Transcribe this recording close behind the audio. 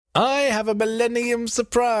I have a millennium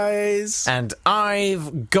surprise. And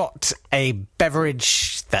I've got a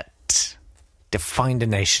beverage that defined a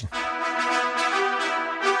nation. Date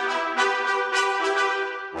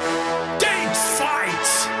fight!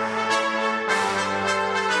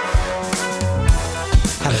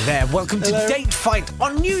 Hello there, welcome to Date Fight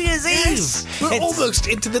on New Year's Yes, Eve. we're almost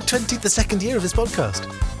into the 22nd year of this podcast.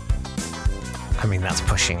 I mean, that's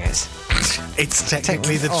pushing it. It's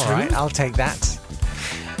technically the All truth. right, I'll take that.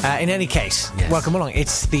 In any case, Yes. welcome along.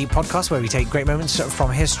 It's the podcast where we take great moments from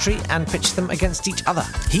history and pitch them against each other.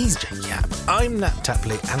 He's Jake Yap, I'm Nat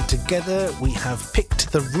Tapley, and together we have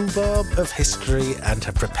picked the rhubarb of history and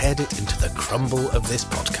have prepared it into the crumble of this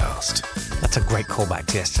podcast. That's a great callback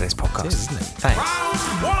to yesterday's podcast. It is, isn't it? Thanks.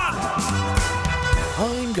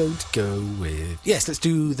 I'm going to go with... Yes, let's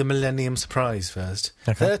do the millennium surprise first.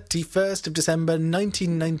 Okay. 31st of December,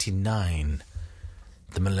 1999.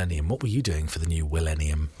 The millennium. What were you doing for the new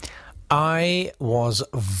millennium? I was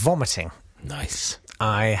vomiting. Nice.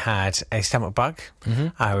 I had a stomach bug. Mm-hmm.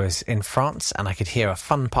 I was in France and I could hear a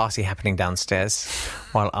fun party happening downstairs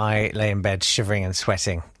while I lay in bed shivering and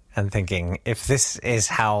sweating and thinking, if this is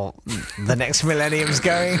how the next millennium's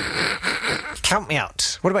going, count me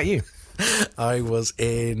out. What about you? I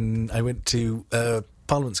went to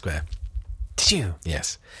Parliament Square. Did you?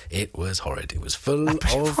 Yes. It was horrid. It was full of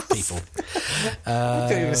people. I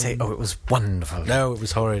didn't even say, it was wonderful. No, it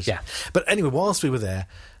was horrid. Yeah. But anyway, whilst we were there,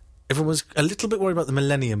 everyone was a little bit worried about the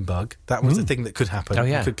millennium bug. That was the thing that could happen. Oh,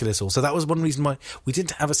 yeah. It could kill us all. So that was one reason why we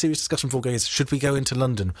didn't have a serious discussion before going, should we go into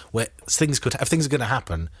London where if things are going to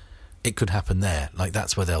happen, it could happen there. Like,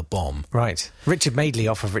 that's where they'll bomb. Right. Richard Madeley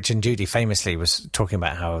off of Rich and Judy famously was talking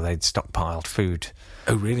about how they'd stockpiled food.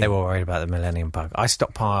 Oh, really? They were worried about the millennium bug. I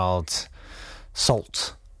stockpiled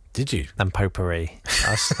salt Did you? and potpourri.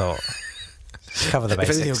 I just thought, just cover the If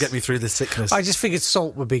basics. anything will get me through this sickness. I just figured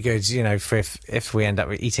salt would be good, for if we end up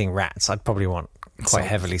eating rats, I'd probably want quite Salt,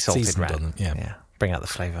 heavily salted seasoned rat. on them, yeah. Bring out the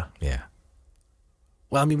flavour. Yeah.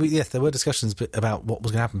 Well, I mean, yes, there were discussions about what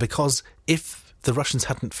was going to happen, because if the Russians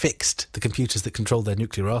hadn't fixed the computers that controlled their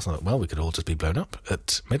nuclear arsenal, well, we could all just be blown up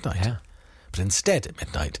at midnight. Yeah. But instead, at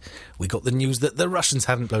midnight, we got the news that the Russians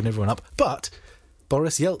hadn't blown everyone up, but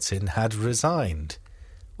Boris Yeltsin had resigned,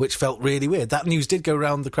 which felt really weird. That news did go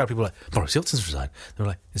around the crowd. People were like, Boris Yeltsin's resigned. They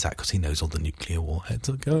were like, is that because he knows all the nuclear warheads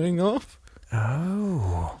are going off?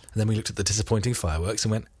 Oh. And then we looked at the disappointing fireworks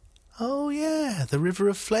and went, oh, yeah, the River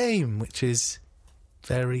of Flame, which is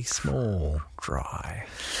very small. Dry.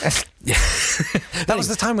 Yeah. That was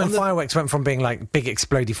the time when fireworks went from being like big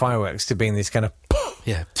explodey fireworks to being these kind of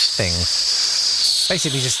Yeah. things.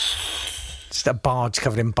 Basically just a barge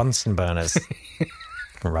covered in Bunsen burners.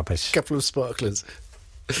 Rubbish. Couple of sparklers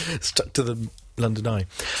stuck to the London Eye.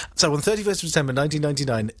 So on the 31st of December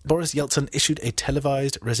 1999, Boris Yeltsin issued a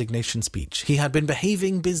televised resignation speech. He had been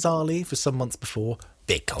behaving bizarrely for some months before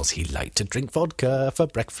because he liked to drink vodka for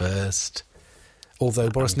breakfast.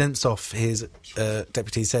 Although Boris Nemtsov, his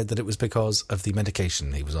deputy, said that it was because of the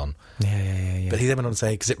medication he was on. Yeah. But he then went on to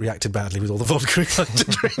say, because it reacted badly with all the vodka he liked to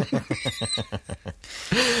drink.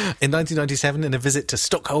 In 1997, in a visit to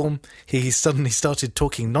Stockholm, he suddenly started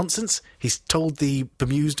talking nonsense. He told the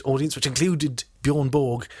bemused audience, which included Bjorn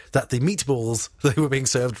Borg, that the meatballs they were being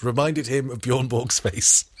served reminded him of Bjorn Borg's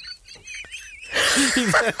face.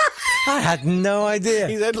 I had no idea.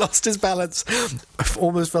 He then lost his balance,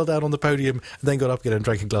 almost fell down on the podium, and then got up again and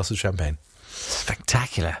drank a glass of champagne.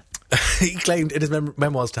 Spectacular. He claimed in his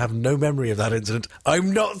memoirs to have no memory of that incident.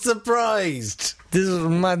 I'm not surprised. This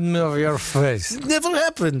reminds me of your face. It never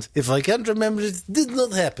happened. If I can't remember it, it did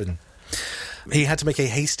not happen. He had to make a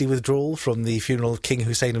hasty withdrawal from the funeral of King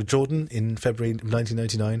Hussein of Jordan in February of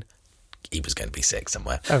 1999. He was going to be sick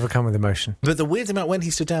somewhere. Overcome with emotion. But the weird thing about when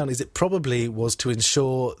he stood down is it probably was to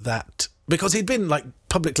ensure that... Because he'd been,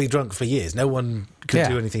 publicly drunk for years. No one could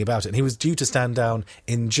do anything about it. And he was due to stand down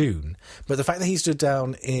in June. But the fact that he stood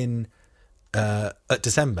down at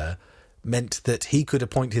December meant that he could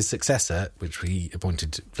appoint his successor, which he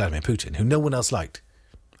appointed Vladimir Putin, who no one else liked.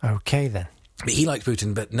 Okay, then. He liked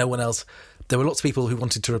Putin, but no one else... There were lots of people who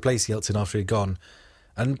wanted to replace Yeltsin after he'd gone.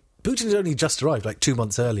 And Putin had only just arrived, 2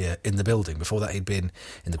 months earlier, in the building. Before that, he'd been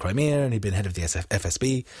in the Crimea and he'd been head of the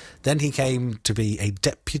FSB. Then he came to be a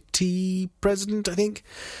deputy president, I think,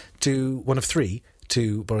 to one of three,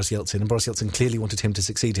 to Boris Yeltsin. And Boris Yeltsin clearly wanted him to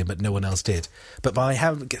succeed him, but no one else did. But by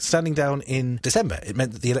standing down in December, it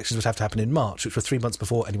meant that the elections would have to happen in March, which were 3 months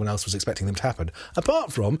before anyone else was expecting them to happen.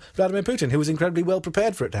 Apart from Vladimir Putin, who was incredibly well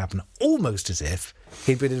prepared for it to happen, almost as if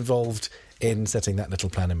he'd been involved in setting that little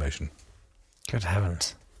plan in motion. Good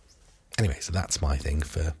heavens. Anyway, so that's my thing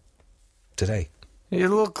for today. You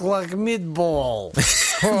look like meatball.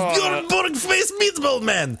 You're a boring face meatball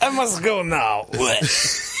man. I must go now. We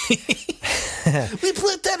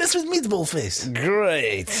play tennis with meatball face.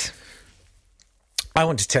 Great. I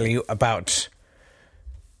want to tell you about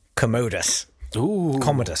Commodus. Ooh.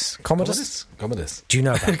 Commodus. Commodus. Do you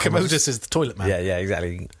know about Commodus is the toilet man. Yeah,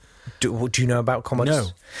 exactly. Do you know about Commodus?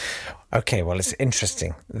 No. Okay, well, it's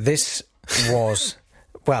interesting. This was,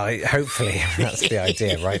 well, hopefully that's the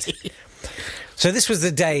idea, right? So this was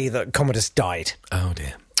the day that Commodus died. Oh,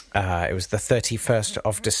 dear. It was the 31st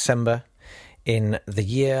of December in the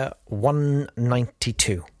year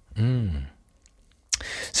 192.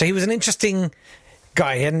 So he was an interesting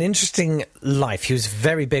guy. He had an interesting life. He was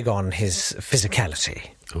very big on his physicality.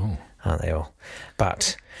 Ooh. Aren't they all?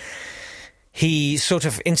 But he sort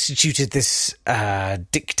of instituted this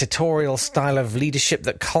dictatorial style of leadership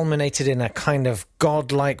that culminated in a kind of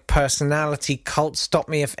godlike personality cult. Stop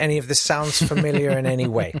me if any of this sounds familiar in any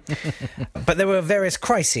way. But there were various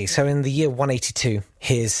crises. So in the year 182,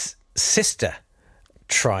 his sister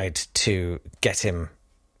tried to get him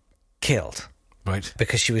killed. Right.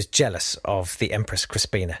 Because she was jealous of the Empress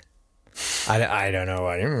Crispina. I don't know.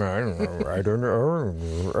 I don't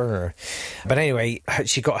know. But anyway,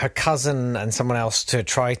 she got her cousin and someone else to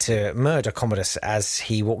try to murder Commodus as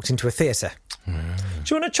he walked into a theatre. Do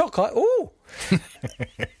you want a chocolate? Ooh!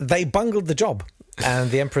 They bungled the job.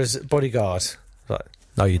 And the Emperor's bodyguard was like,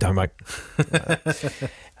 no, you don't, mate.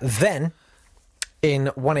 Then, in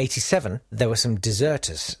 187, there were some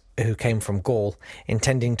deserters who came from Gaul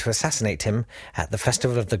intending to assassinate him at the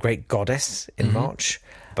Festival of the Great Goddess in March.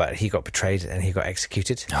 But he got betrayed and he got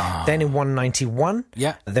executed. Then in 191,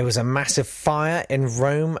 there was a massive fire in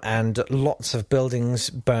Rome and lots of buildings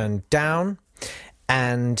burned down.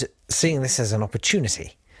 And seeing this as an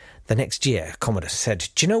opportunity, the next year, Commodus said,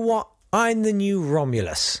 do you know what? I'm the new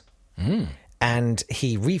Romulus. And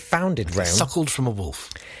he refounded Rome. Suckled from a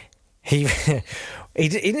wolf. He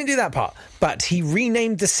didn't do that part, but he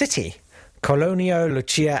renamed the city Colonia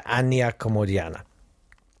Lucia Annia Commodiana.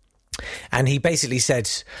 And he basically said,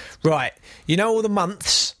 right, you know all the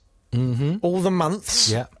months? All the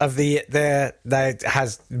months of there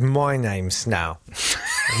has my names now.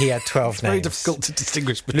 He had 12 names. Very difficult to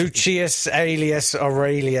distinguish between. Lucius, Aelius,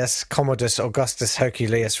 Aurelius, Commodus, Augustus,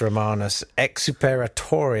 Herculeus, Romanus,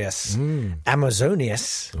 Exuperatorius,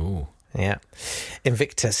 Amazonius,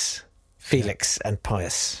 Invictus, Felix, and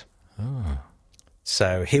Pius.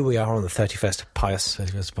 So here we are on the 31st of Pius.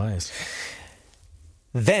 31st of Pius.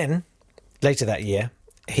 Then, later that year,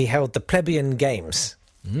 he held the Plebeian Games.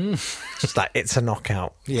 Just like, it's a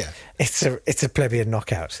knockout. Yeah. It's a plebeian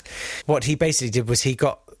knockout. What he basically did was he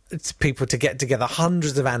got people to get together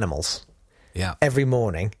hundreds of animals every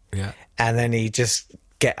morning. Yeah. And then he just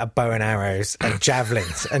get a bow and arrows and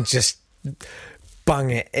javelins and just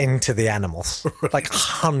bung it into the animals. Like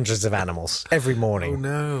hundreds of animals every morning. Oh,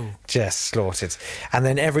 no. Just slaughtered. And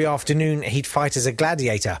then every afternoon he'd fight as a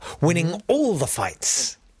gladiator, winning all the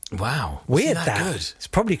fights. Wow. Weird Isn't that. Good? It's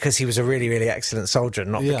probably because he was a really, really excellent soldier,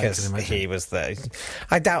 not because he was the...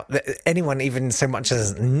 I doubt that anyone even so much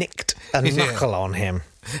as nicked a knuckle on him.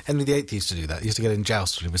 Henry VIII used to do that. He used to get in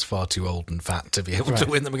jousts when he was far too old and fat to be able to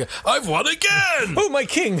win them and go, I've won again! Oh, my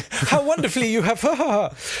king! How wonderfully you have...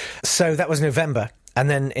 So that was November. And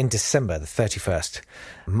then in December, the 31st,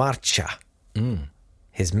 Marcia,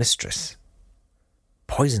 his mistress,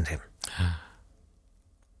 poisoned him.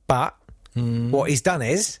 But... what he's done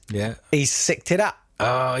is he's sicked it up.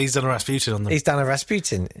 Oh, he's done a Rasputin on them. He's done a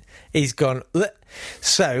Rasputin. He's gone... Bleh.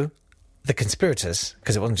 So the conspirators,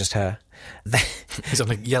 because it wasn't just her, they he's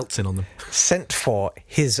on a Yeltsin on them. sent for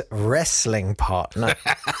his wrestling partner.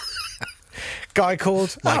 Guy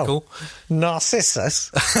called Michael Narcissus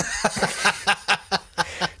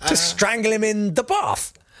to strangle him in the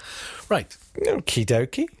bath. Right. Okie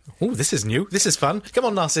dokie. Oh, this is new. This is fun. Come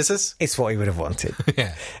on, Narcissus. It's what he would have wanted.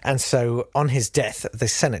 Yeah. And so on his death, the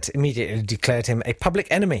Senate immediately declared him a public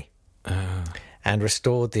enemy and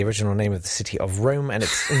restored the original name of the city of Rome and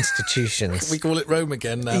its institutions. We call it Rome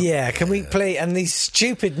again now. Yeah, can we play? And these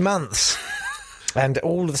stupid months. And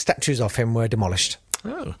all of the statues of him were demolished.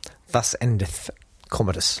 Oh. Thus endeth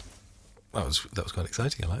Commodus. That was quite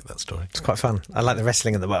exciting. I like that story. It's quite fun. I like the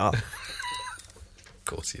wrestling in the bar. Of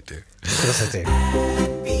course you do. Of course I do.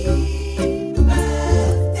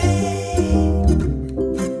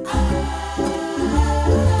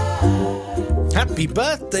 Happy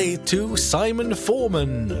birthday to Simon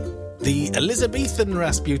Foreman. The Elizabethan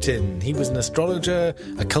Rasputin. He was an astrologer,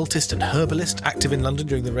 occultist and herbalist, active in London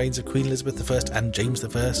during the reigns of Queen Elizabeth I and James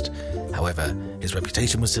I. However, his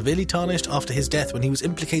reputation was severely tarnished after his death when he was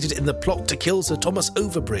implicated in the plot to kill Sir Thomas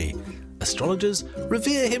Overbury. Astrologers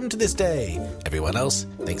revere him to this day. Everyone else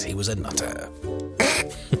thinks he was a nutter.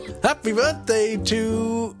 Happy birthday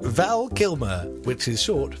to Val Kilmer, which is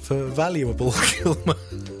short for Valuable Kilmer.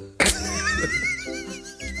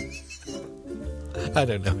 I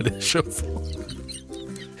don't know what it's short for.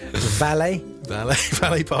 Valet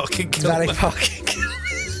parking Kilmer. Valet parking.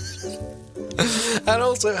 And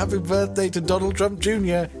also happy birthday to Donald Trump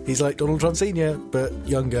Jr. He's like Donald Trump Sr., but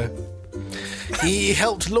younger. He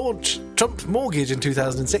helped launch Trump Mortgage in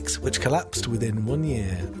 2006, which collapsed within 1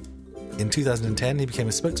 year. In 2010, he became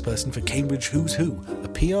a spokesperson for Cambridge Who's Who, a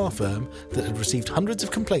PR firm that had received hundreds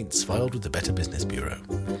of complaints filed with the Better Business Bureau.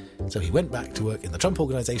 So he went back to work in the Trump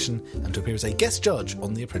Organization and to appear as a guest judge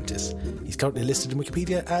on The Apprentice. He's currently listed in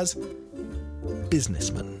Wikipedia as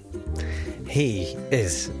businessman. He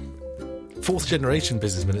is Fourth generation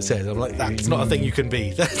businessman, it says. I'm like, that's not a thing you can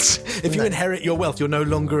be. That's if you inherit your wealth, you're no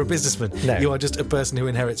longer a businessman. No. You are just a person who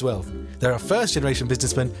inherits wealth. There are first generation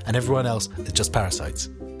businessmen and everyone else is just parasites.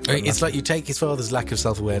 I mean, it's like you take his father's lack of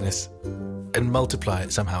self-awareness and multiply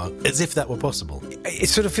it somehow, as if that were possible. It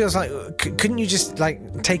sort of feels like, couldn't you just,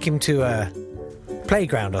 like, take him to a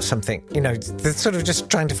playground or something? You know, they're sort of just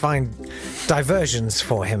trying to find diversions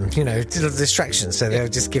for him, you know, little distractions, so they'll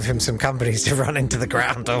just give him some companies to run into the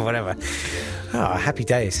ground or whatever. Oh, happy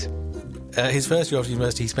days. His first year after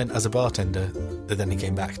university he spent as a bartender, and then he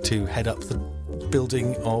came back to head up the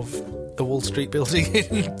building of the Wall Street building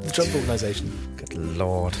in the Trump Organization. Good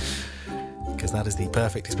Lord. Because that is the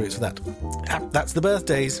perfect experience for that. That's the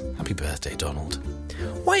birthdays. Happy birthday, Donald.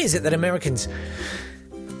 Why is it that Americans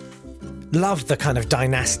love the kind of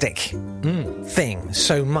dynastic thing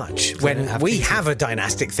so much when we have a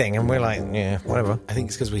dynastic thing and we're like, yeah, whatever? I think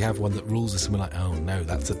it's because we have one that rules us and we're like, oh no,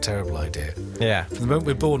 that's a terrible idea. Yeah. From the moment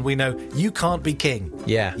we're born, we know you can't be king.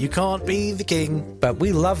 Yeah. You can't be the king. But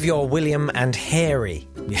we love your William and Harry.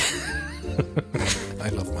 Yeah. I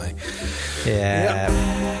love my... Yeah.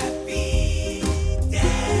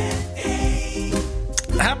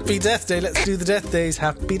 Happy Death Day. Let's do the death days.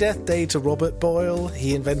 Happy Death Day to Robert Boyle.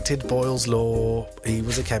 He invented Boyle's Law. He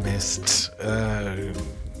was a chemist. He's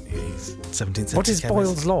 17th century What is chemist.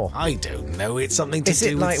 Boyle's Law? I don't know. It's something to Is do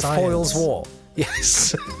it with like science. Foyle's War?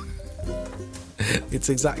 Yes. It's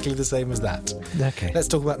exactly the same as that. Okay. Let's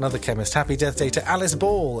talk about another chemist. Happy Death Day to Alice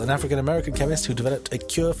Ball, an African-American chemist who developed a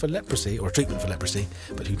cure for leprosy, or a treatment for leprosy,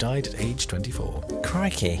 but who died at age 24.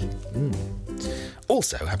 Crikey.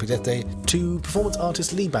 Also, Happy Death Day to performance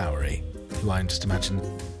artist Lee Bowery, who I just imagine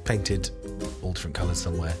painted all different colours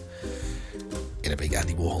somewhere in a big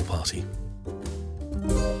Andy Warhol party.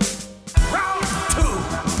 Round two.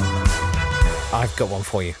 I've got one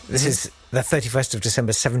for you. This is the 31st of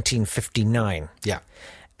December, 1759. Yeah.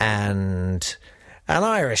 And an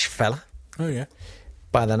Irish fella Oh, yeah.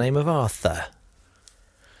 by the name of Arthur.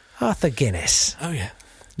 Arthur Guinness. Oh, yeah.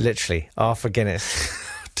 Literally, Arthur Guinness.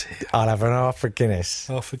 I'll have an Arthur Guinness.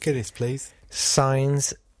 Oh, for goodness, please.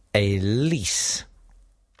 Signs a lease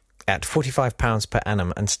at £45 per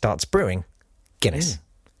annum and starts brewing Guinness.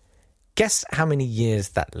 Guess how many years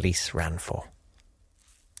that lease ran for?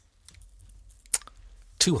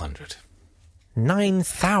 200.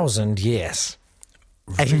 9,000 years.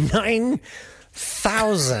 A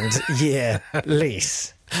 9,000 year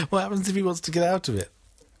lease. What happens if he wants to get out of it?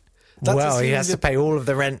 That's Well, he assuming has to that- pay all of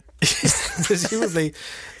the rent. Presumably,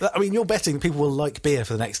 I mean, you're betting people will like beer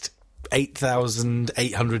for the next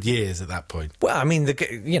 8,800 years at that point. Well, I mean,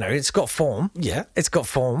 it's got form. Yeah. It's got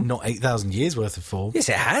form. Not 8,000 years worth of form. Yes,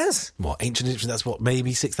 it has. What, ancient Egyptian, that's what,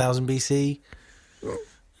 maybe 6,000 BC?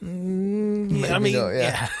 I mean, not,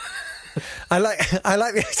 yeah. I like the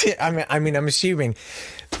idea. I mean, I'm assuming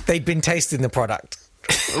they'd been tasting the product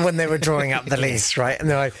when they were drawing up the lease, right? And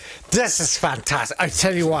they're like, this is fantastic. I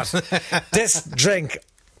tell you what, this drink,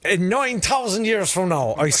 in 9,000 years from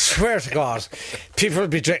now, I swear to God, people will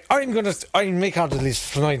be drinking. I'm make out the lease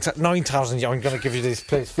for 9,000 years. I'm going to give you this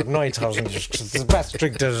place for 9,000 years because it's the best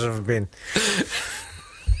drink there's ever been.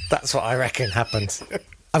 That's what I reckon happened.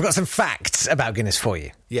 I've got some facts about Guinness for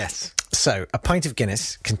you. Yes. So, a pint of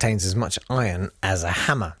Guinness contains as much iron as a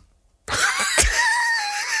hammer.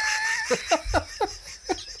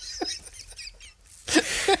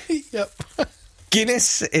 Yep.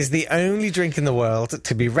 Guinness is the only drink in the world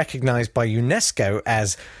to be recognised by UNESCO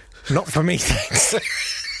as not for me, thanks.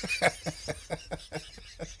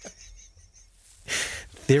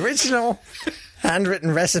 The original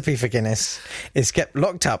handwritten recipe for Guinness is kept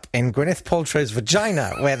locked up in Gwyneth Paltrow's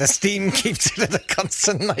vagina, where the steam keeps it at a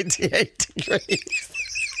constant 98 degrees.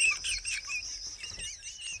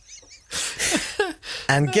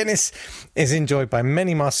 And Guinness is enjoyed by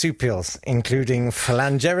many marsupials, including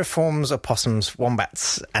phalangeriforms, opossums,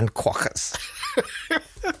 wombats, and quokkas.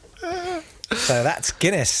 So that's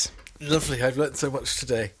Guinness. Lovely. I've learnt so much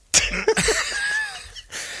today.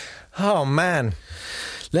 Oh, man.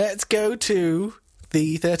 Let's go to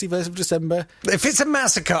the 31st of December. If it's a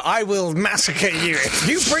massacre, I will massacre you. If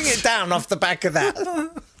you bring it down off the back of that.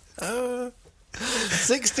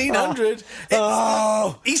 1600.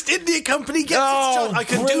 Oh. East India Company gets its chance. I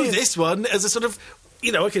can do this one as a sort of,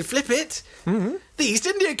 I can flip it. Mm-hmm. The East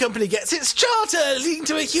India Company gets its charter, leading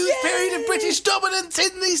to a huge period of British dominance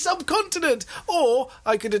in the subcontinent. Or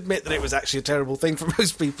I could admit that it was actually a terrible thing for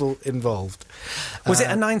most people involved. Was it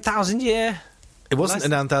a 9,000 year? It wasn't a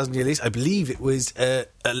 9,000-year lease. I believe it was a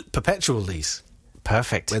perpetual lease.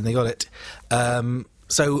 Perfect. When they got it.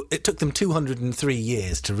 So it took them 203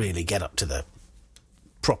 years to really get up to the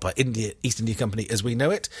proper East India Company as we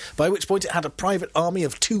know it, by which point it had a private army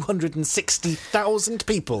of 260,000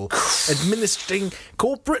 people administering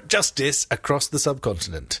corporate justice across the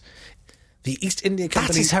subcontinent. The East India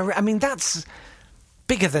Company... that's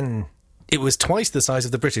bigger than... It was twice the size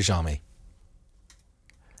of the British Army.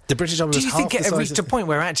 The British Army was half the size. Do you think it reached a point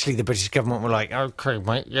where actually the British government were like, OK,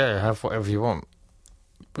 mate, yeah, have whatever you want?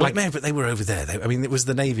 Well, no, but they were over there. It was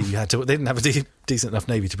the Navy you had to... They didn't have a decent enough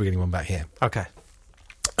Navy to bring anyone back here. OK.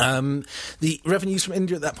 The revenues from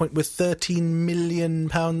India at that point were £13 million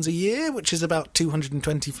a year, which is about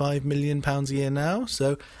 £225 million a year now.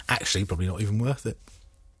 So, actually, probably not even worth it.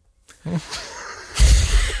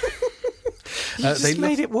 They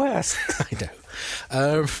made it worse. I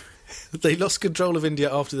know. They lost control of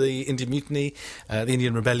India after the Indian Mutiny, the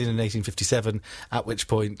Indian Rebellion in 1857, at which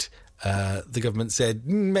point the government said,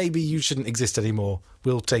 maybe you shouldn't exist anymore.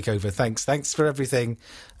 We'll take over. Thanks for everything.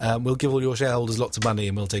 We'll give all your shareholders lots of money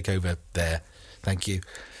and we'll take over there. Thank you.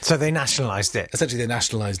 So they nationalised it? Essentially, they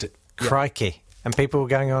nationalised it. Crikey. Yeah. And people were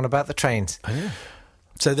going on about the trains. I know.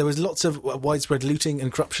 So there was lots of widespread looting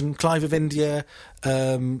and corruption. Clive of India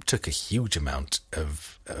took a huge amount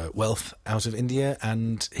of wealth out of India,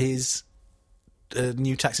 and his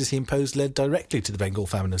new taxes he imposed led directly to the Bengal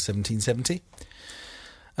famine of 1770.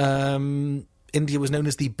 India was known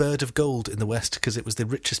as the Bird of Gold in the West because it was the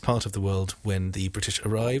richest part of the world when the British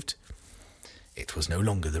arrived. It was no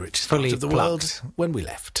longer the richest part of the world when we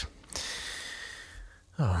left.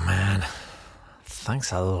 Oh, man.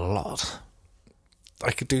 Thanks a lot.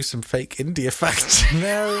 I could do some fake India facts.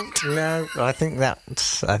 No. I think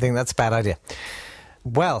that's a bad idea.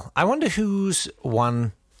 Well, I wonder who's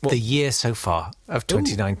won the year so far of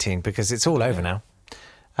 2019, because it's all over now.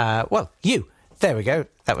 You. There we go.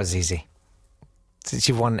 That was easy. Since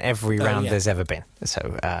you've won every round there's ever been.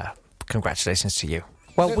 So, congratulations to you.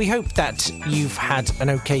 Well, we hope that you've had an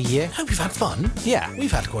okay year. I hope you've had fun. Yeah.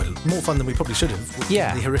 We've had quite more fun than we probably should have with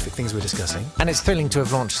the horrific things we're discussing. And it's thrilling to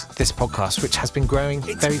have launched this podcast, which has been growing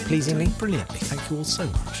very pleasingly. Brilliantly. Thank you all so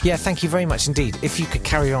much. Yeah, thank you very much indeed. If you could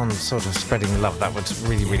carry on sort of spreading the love, that would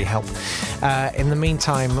really, really help. In the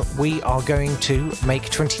meantime, we are going to make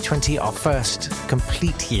 2020 our first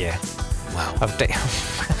complete year. Wow. Of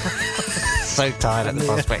so tired at the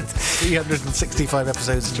prospect. 365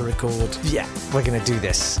 episodes to record. Yeah, we're going to do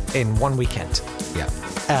this in one weekend. Yeah.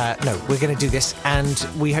 We're going to do this, and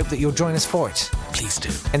we hope that you'll join us for it. Please do.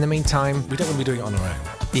 In the meantime... We don't want to be doing it on our own.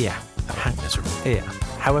 Yeah. Miserable. Yeah.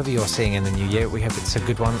 However you're seeing in the new year, we hope it's a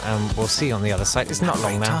good one, and we'll see you on the other side. It's not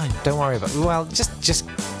long now. Time. Don't worry about it. Well, just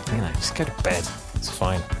go to bed. It's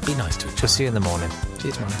fine. Be nice to each other. We'll see you in the morning. See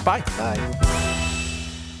you tomorrow. Bye. Bye.